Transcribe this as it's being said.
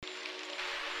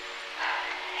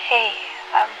Hey,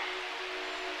 um,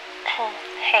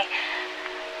 hey,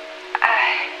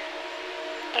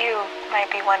 you might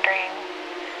be wondering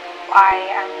why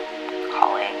I'm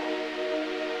calling.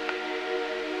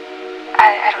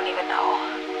 I don't even know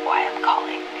why I'm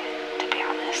calling, to be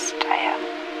honest.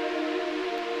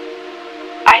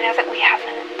 I know that we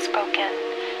haven't spoken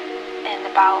in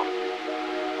about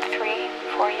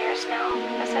 3-4 years now,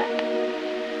 is it?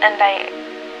 And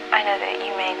I know that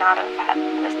you may not have had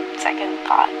a second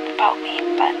thought about me,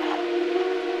 but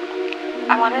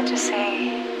I wanted to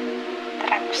say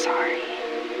that I'm sorry,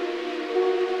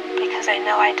 because I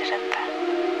know I didn't then.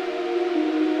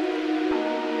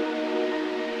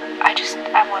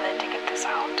 I wanted to get this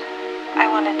out. I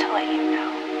wanted to let you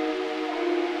know.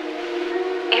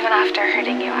 Even after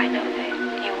hurting you, I know that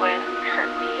you wouldn't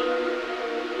hurt me.